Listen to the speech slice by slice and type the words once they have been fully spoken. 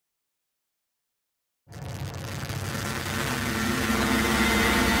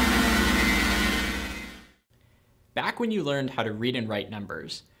Back when you learned how to read and write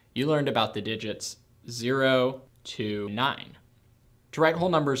numbers, you learned about the digits 0 to 9. To write whole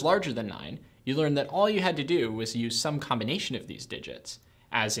numbers larger than 9, you learned that all you had to do was use some combination of these digits,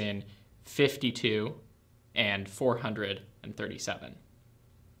 as in 52 and 437.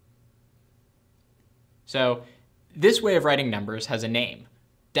 So this way of writing numbers has a name,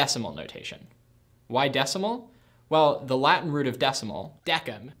 decimal notation. Why decimal? Well, the Latin root of decimal,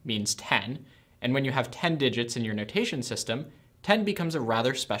 decim, means 10, and when you have 10 digits in your notation system, 10 becomes a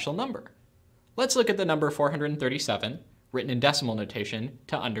rather special number. Let's look at the number 437, written in decimal notation,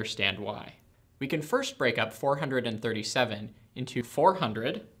 to understand why. We can first break up 437 into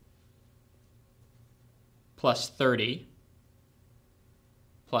 400 plus 30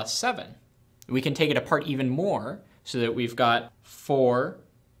 plus 7. We can take it apart even more so that we've got 4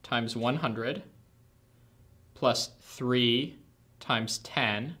 times 100 plus 3 times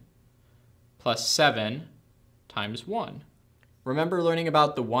 10 plus 7 times 1. Remember learning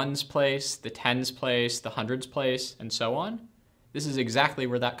about the ones place, the tens place, the hundreds place, and so on? This is exactly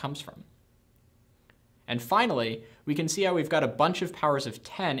where that comes from. And finally, we can see how we've got a bunch of powers of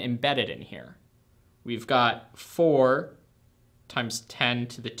 10 embedded in here. We've got 4 times 10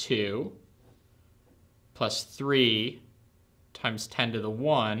 to the 2 plus 3 times 10 to the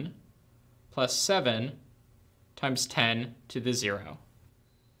 1 plus 7 times 10 to the 0.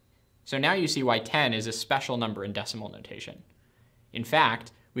 So now you see why 10 is a special number in decimal notation. In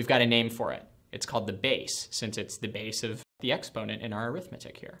fact, we've got a name for it. It's called the base, since it's the base of the exponent in our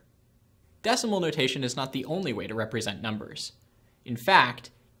arithmetic here. Decimal notation is not the only way to represent numbers. In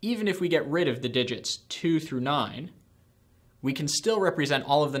fact, even if we get rid of the digits 2 through 9, we can still represent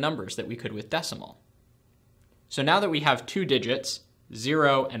all of the numbers that we could with decimal. So now that we have two digits,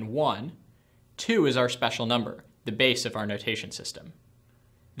 0 and 1, 2 is our special number, the base of our notation system.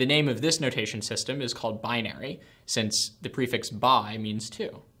 The name of this notation system is called binary, since the prefix bi means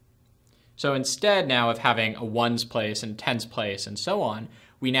 2. So instead now of having a ones place and tens place and so on,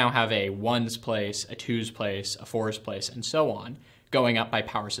 we now have a ones place, a twos place, a fours place, and so on, going up by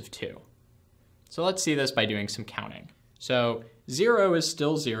powers of 2. So let's see this by doing some counting. So 0 is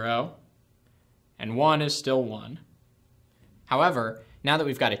still 0, and 1 is still 1. However, now that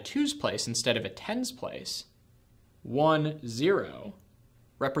we've got a twos place instead of a tens place, 1, 0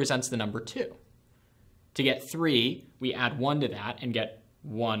 represents the number 2. To get 3, we add 1 to that and get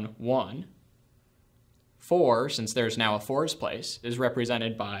 1, 1. 4, since there's now a fours place, is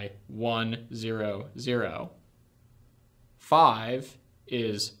represented by 1, 0, 0. 5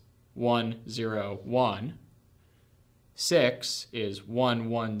 is 1, 0, 1. 6 is 1,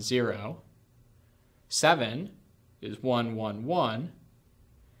 1, 0. 7 is 1, 1, 1.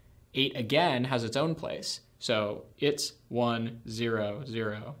 8 again has its own place, so it's 1, 0,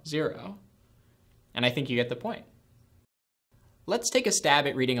 0, 0. And I think you get the point. Let's take a stab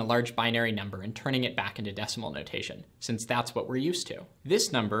at reading a large binary number and turning it back into decimal notation, since that's what we're used to.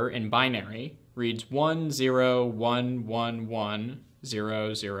 This number in binary reads 1, 0, 1, 1, 1,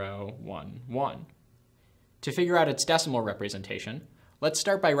 0, 0, 1, 1. To figure out its decimal representation, let's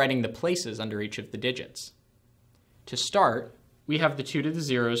start by writing the places under each of the digits. To start, we have the 2 to the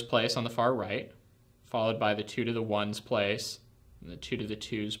 0's place on the far right, followed by the 2 to the 1's place, and the 2 to the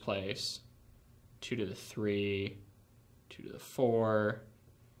 2's place, 2 to the 3, 2 to the 4,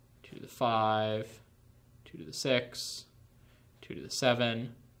 2 to the 5, 2 to the 6, 2 to the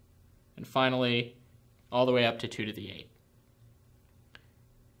 7, and finally, all the way up to 2 to the 8.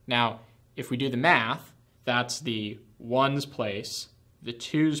 Now, if we do the math, that's the 1's place, the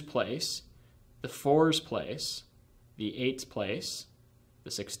 2's place, the 4's place, the 8's place, the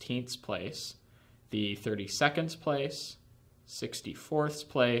 16th's place, the 32nd's place, 64th's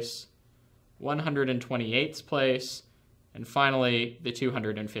place, 128th's place, and finally the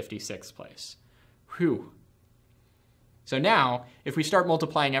 256th place. Whew. So now, if we start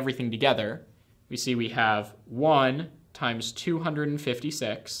multiplying everything together, we see we have 1 times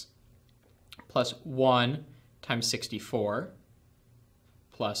 256 plus 1 times 64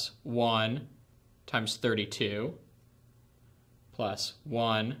 plus 1 times 32 plus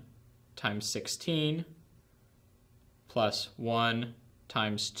 1 times 16 plus 1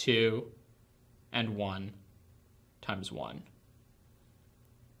 times 2 and 1 times 1.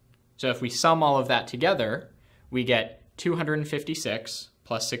 So if we sum all of that together, we get 256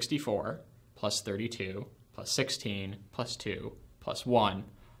 plus 64 plus 32 plus 16 plus 2 plus 1,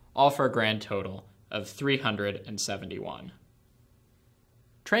 all for a grand total of 371.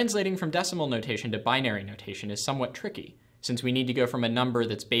 Translating from decimal notation to binary notation is somewhat tricky, since we need to go from a number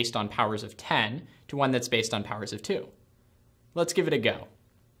that's based on powers of 10 to one that's based on powers of 2. Let's give it a go.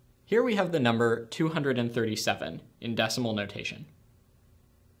 Here we have the number 237 in decimal notation.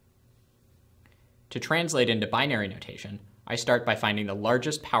 To translate into binary notation, I start by finding the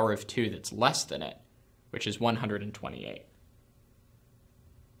largest power of 2 that's less than it, which is 128.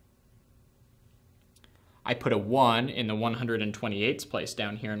 I put a 1 in the 128's place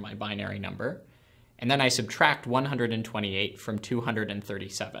down here in my binary number, and then I subtract 128 from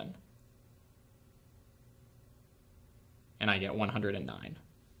 237. And I get 109.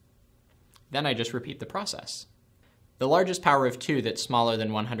 Then I just repeat the process. The largest power of 2 that's smaller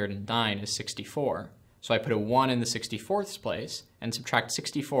than 109 is 64, so I put a 1 in the 64th's place and subtract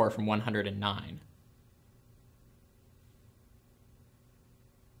 64 from 109.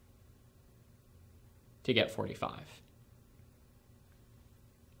 To get 45.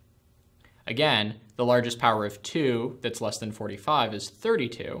 Again, the largest power of 2 that's less than 45 is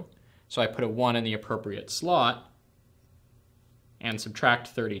 32, so I put a 1 in the appropriate slot and subtract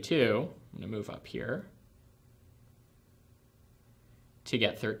 32. I'm going to move up here to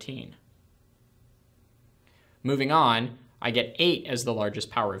get 13. Moving on, I get 8 as the largest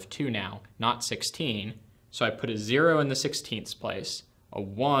power of 2 now, not 16, so I put a 0 in the 16th's place, a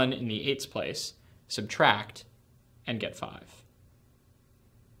 1 in the 8th's place, subtract, and get 5.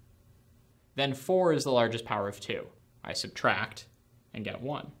 Then 4 is the largest power of 2. I subtract and get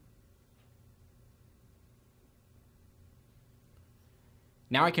 1.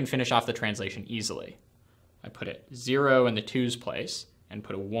 Now I can finish off the translation easily. I put a 0 in the 2's place and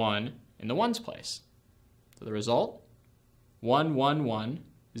put a 1 in the 1's place. So the result, 1, 1, 1,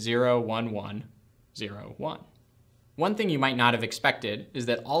 0, 1, 1, 0, 1. One thing you might not have expected is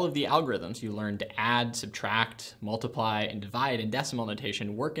that all of the algorithms you learned to add, subtract, multiply, and divide in decimal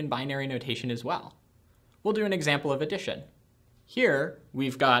notation work in binary notation as well. We'll do an example of addition. Here,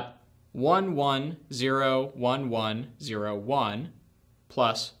 we've got 1, 1, 0, 1, 1, 0, 1,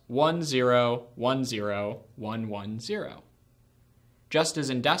 plus 1, 0, 1, 0, 1, 1, 0. Just as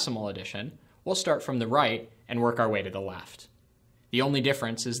in decimal addition, we'll start from the right and work our way to the left. The only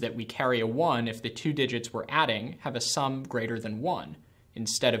difference is that we carry a 1 if the two digits we're adding have a sum greater than 1,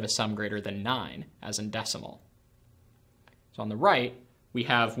 instead of a sum greater than 9, as in decimal. So on the right, we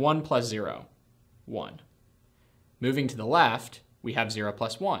have 1 plus 0, 1. Moving to the left, we have 0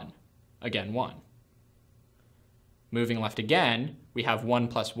 plus 1, again 1. Moving left again, we have 1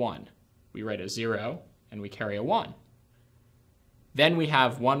 plus 1. We write a 0, and we carry a 1. Then we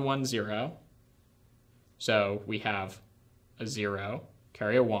have 1, 1, 0. So we have a 0,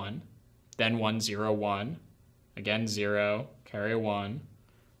 carry a 1, then 1, 0, 1, again 0, carry a 1,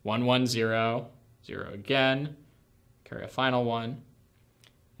 1, 1, 0, 0 again, carry a final 1,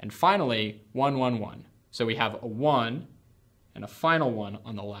 and finally 1, 1, 1. So we have a 1 and a final 1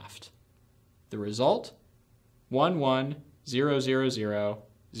 on the left. The result, 1, 1, 0, 0, 0,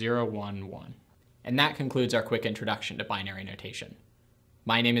 0, 1, 1. And that concludes our quick introduction to binary notation.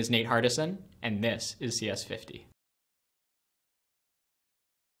 My name is Nate Hardison, and this is CS50.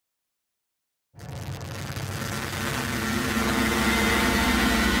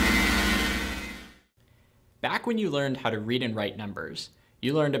 Back when you learned how to read and write numbers,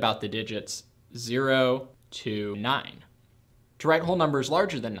 you learned about the digits 0 to 9. To write whole numbers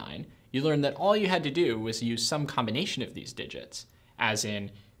larger than 9, you learned that all you had to do was use some combination of these digits, as in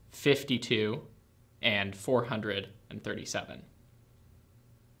 52 and 437.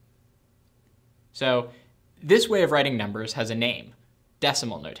 So this way of writing numbers has a name,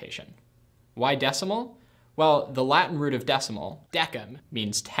 decimal notation. Why decimal? Well, the Latin root of decimal, decim,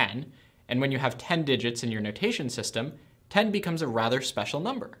 means 10, and when you have 10 digits in your notation system, 10 becomes a rather special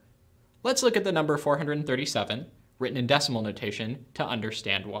number. Let's look at the number 437, written in decimal notation, to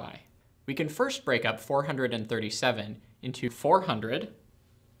understand why. We can first break up 437 into 400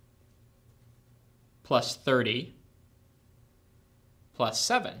 plus 30 plus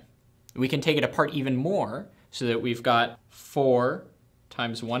 7. We can take it apart even more so that we've got 4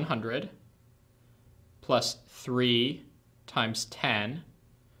 times 100 plus 3 times 10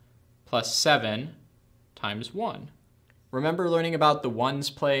 plus 7 times 1. Remember learning about the ones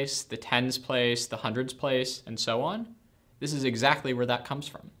place, the tens place, the hundreds place, and so on? This is exactly where that comes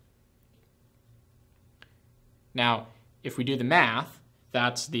from. Now, if we do the math,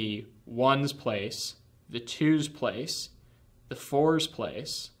 that's the ones place, the twos place, the fours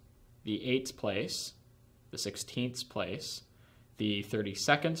place, the eights place, the 16ths place, the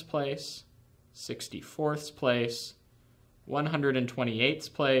 32nds place, 64ths place,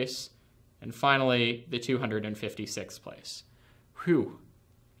 128ths place, and finally the 256th place. Whew.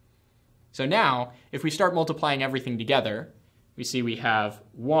 So now, if we start multiplying everything together, we see we have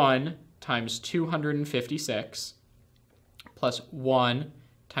 1 times 256 plus 1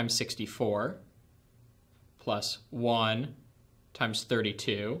 times 64 plus 1 times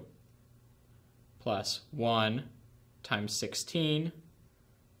 32 plus 1 times 16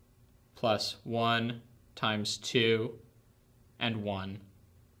 plus 1 times 2 and 1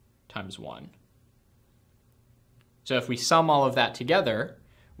 times 1. So if we sum all of that together,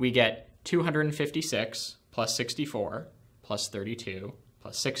 we get 256 plus 64 plus 32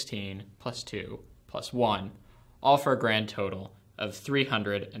 plus 16 plus 2 plus 1, all for a grand total of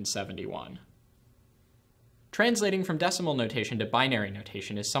 371. Translating from decimal notation to binary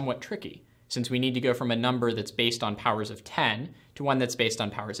notation is somewhat tricky, since we need to go from a number that's based on powers of 10 to one that's based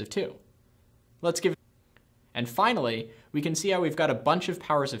on powers of 2. And finally, we can see how we've got a bunch of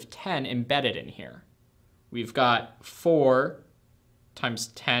powers of 10 embedded in here. We've got 4 times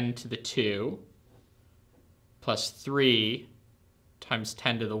 10 to the 2 plus 3 times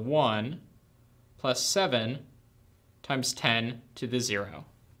 10 to the 1 plus 7 times 10 to the 0.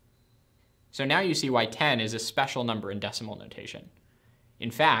 So now you see why 10 is a special number in decimal notation.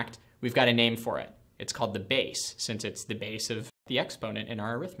 In fact, we've got a name for it. It's called the base, since it's the base of the exponent in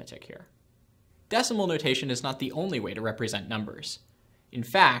our arithmetic here. Decimal notation is not the only way to represent numbers. In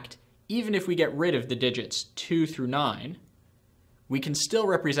fact, even if we get rid of the digits 2 through 9, we can still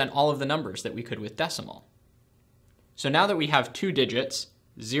represent all of the numbers that we could with decimal. So now that we have two digits,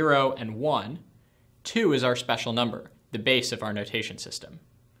 0 and 1, 2 is our special number, the base of our notation system.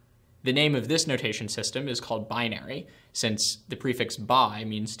 The name of this notation system is called binary, since the prefix bi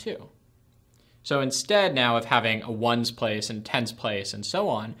means 2. So instead now of having a ones place and tens place and so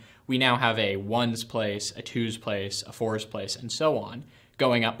on, we now have a ones place, a twos place, a fours place, and so on,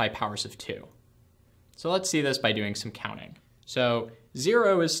 going up by powers of 2. So let's see this by doing some counting. So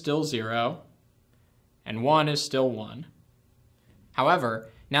 0 is still 0, and 1 is still 1. However,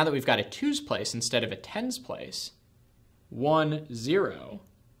 now that we've got a twos place instead of a tens place, 1, 0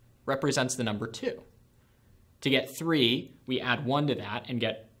 represents the number 2. To get 3, we add 1 to that and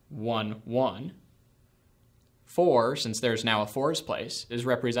get 1, 1. 4, since there's now a fours place, is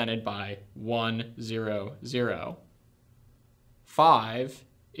represented by 1, 0, 0. 5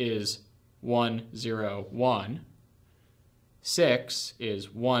 is 1, 0, 1. 6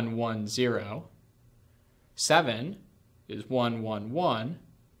 is 1, 1, 0. 7 is 1, 1, 1.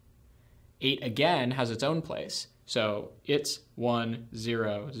 8 again has its own place, so it's 1,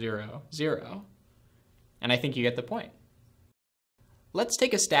 0, 0, 0. And I think you get the point. Let's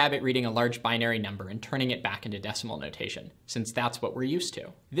take a stab at reading a large binary number and turning it back into decimal notation, since that's what we're used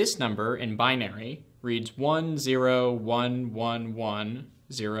to. This number in binary reads 1, 0, 1, 1, 1,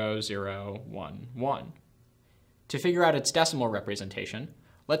 0, 0, 1, 1. To figure out its decimal representation,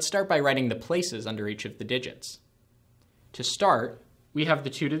 let's start by writing the places under each of the digits. To start, we have the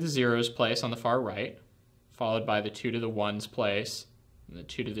 2 to the 0's place on the far right, followed by the 2 to the 1's place, and the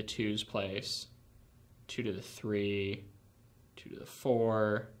 2 to the 2's place, 2 to the 3, 2 to the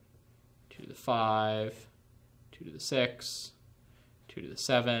 4, 2 to the 5, 2 to the 6, 2 to the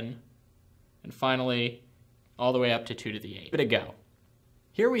 7, and finally, all the way up to 2 to the 8. Give it a go.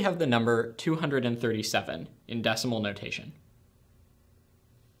 Here we have the number 237 in decimal notation.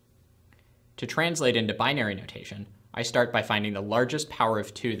 To translate into binary notation, I start by finding the largest power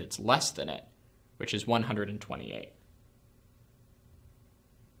of 2 that's less than it, which is 128.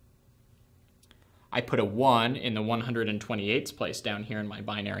 I put a 1 in the 128's place down here in my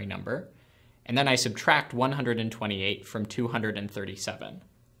binary number, and then I subtract 128 from 237.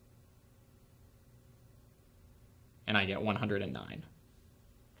 And I get 109.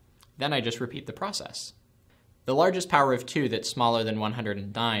 Then I just repeat the process. The largest power of 2 that's smaller than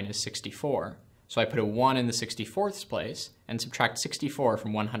 109 is 64, so I put a 1 in the 64th's place and subtract 64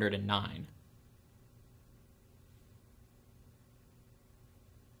 from 109.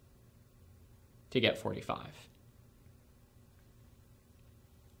 To get 45.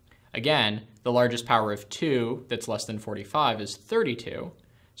 Again, the largest power of 2 that's less than 45 is 32,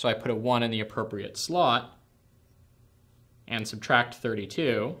 so I put a 1 in the appropriate slot and subtract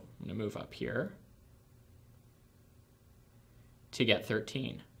 32. I'm going to move up here to get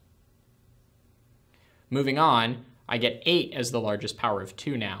 13. Moving on, I get 8 as the largest power of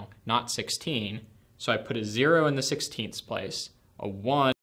 2 now, not 16, so I put a 0 in the 16th's place, a 1